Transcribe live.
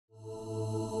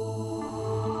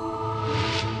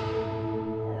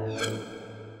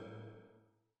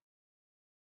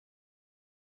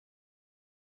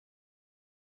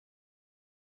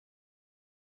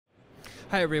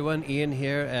Hi everyone, Ian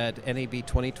here at NAB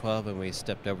 2012, and we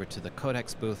stepped over to the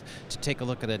Codex booth to take a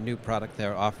look at a new product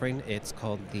they're offering. It's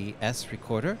called the S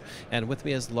Recorder, and with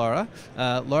me is Laura.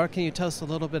 Laura, can you tell us a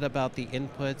little bit about the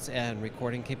inputs and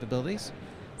recording capabilities?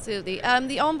 Absolutely.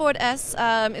 The Onboard S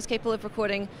is capable of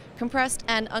recording compressed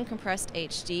and uncompressed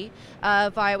HD.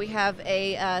 We have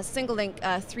a single link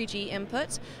 3G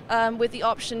input with the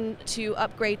option to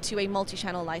upgrade to a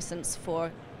multi-channel license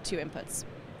for 2 inputs.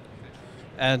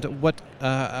 And what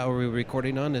are we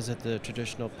recording on? Is it the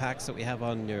traditional packs that we have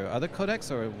on your other codecs,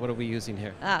 or what are we using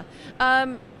here?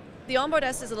 The Onboard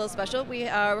S is a little special. We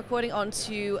are recording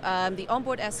onto the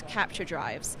Onboard S capture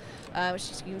drives, which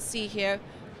you can see here.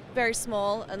 Very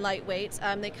small and lightweight.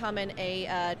 They come in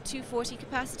a 240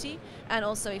 capacity and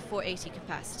also a 480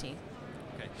 capacity.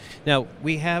 Okay. Now,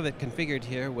 we have it configured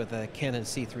here with a Canon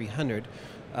C300,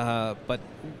 but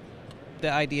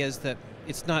the idea is that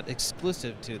it's not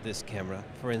exclusive to this camera.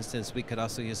 For instance, we could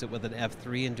also use it with an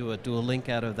F3 and do a dual link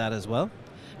out of that as well?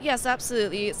 Yes,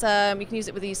 absolutely. You can use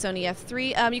it with the Sony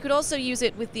F3. You could also use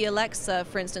it with the Alexa,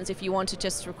 for instance, if you want to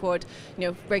just record,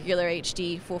 regular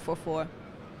HD 444.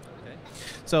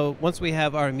 So once we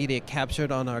have our media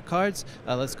captured on our cards,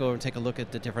 let's go and take a look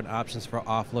at the different options for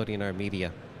offloading our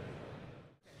media.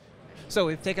 So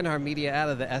we've taken our media out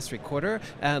of the S Recorder,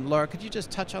 and Laura, could you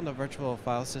just touch on the virtual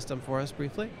file system for us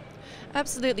briefly?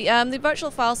 Absolutely. The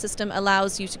virtual file system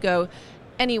allows you to go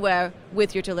anywhere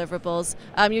with your deliverables.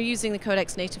 You're using the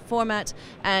Codex native format,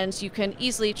 and you can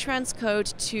easily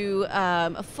transcode to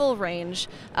a full range,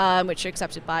 which are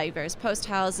accepted by various post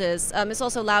houses. This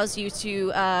also allows you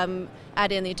to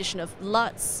add in the addition of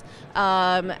LUTs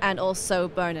and also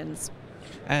burn-ins.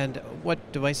 And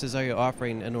what devices are you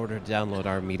offering in order to download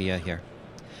our media here?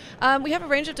 We have a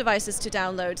range of devices to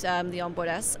download the Onboard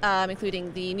S,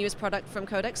 including the newest product from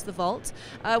Codex, the Vault.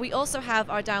 We also have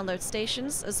our download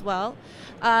stations as well,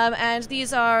 and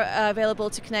these are available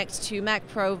to connect to Mac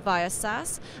Pro via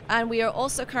SAS, and we are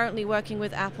also currently working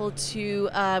with Apple to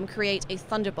create a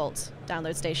Thunderbolt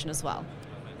download station as well.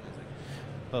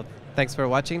 Well, thanks for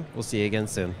watching. We'll see you again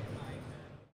soon.